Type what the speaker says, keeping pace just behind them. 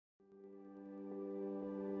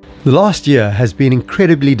The last year has been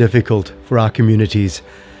incredibly difficult for our communities,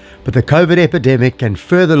 but the COVID epidemic and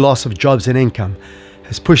further loss of jobs and income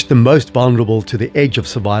has pushed the most vulnerable to the edge of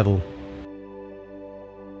survival.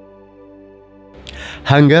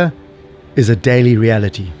 Hunger is a daily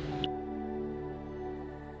reality.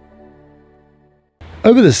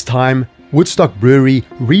 Over this time, Woodstock Brewery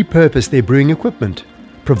repurposed their brewing equipment,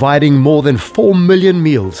 providing more than 4 million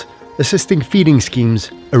meals, assisting feeding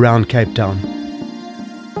schemes around Cape Town.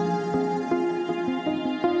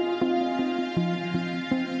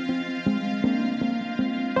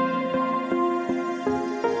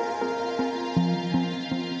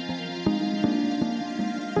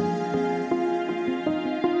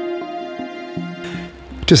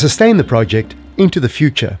 To sustain the project into the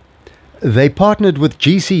future, they partnered with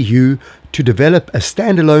GCU to develop a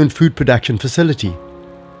standalone food production facility.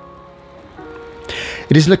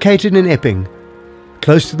 It is located in Epping,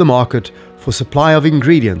 close to the market for supply of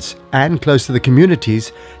ingredients and close to the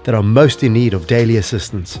communities that are most in need of daily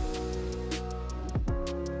assistance.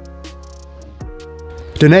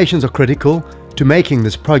 Donations are critical to making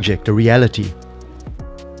this project a reality.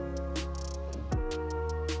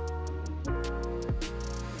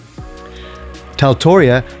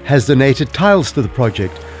 Taltoria has donated tiles to the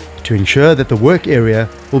project to ensure that the work area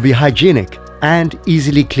will be hygienic and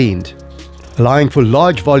easily cleaned, allowing for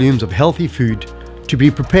large volumes of healthy food to be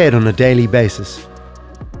prepared on a daily basis.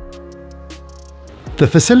 The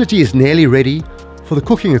facility is nearly ready for the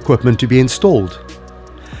cooking equipment to be installed.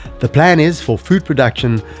 The plan is for food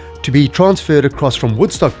production to be transferred across from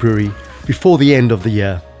Woodstock Brewery before the end of the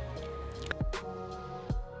year.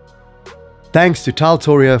 Thanks to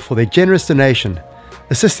Taltoria for their generous donation,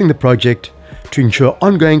 assisting the project to ensure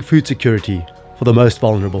ongoing food security for the most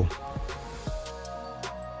vulnerable.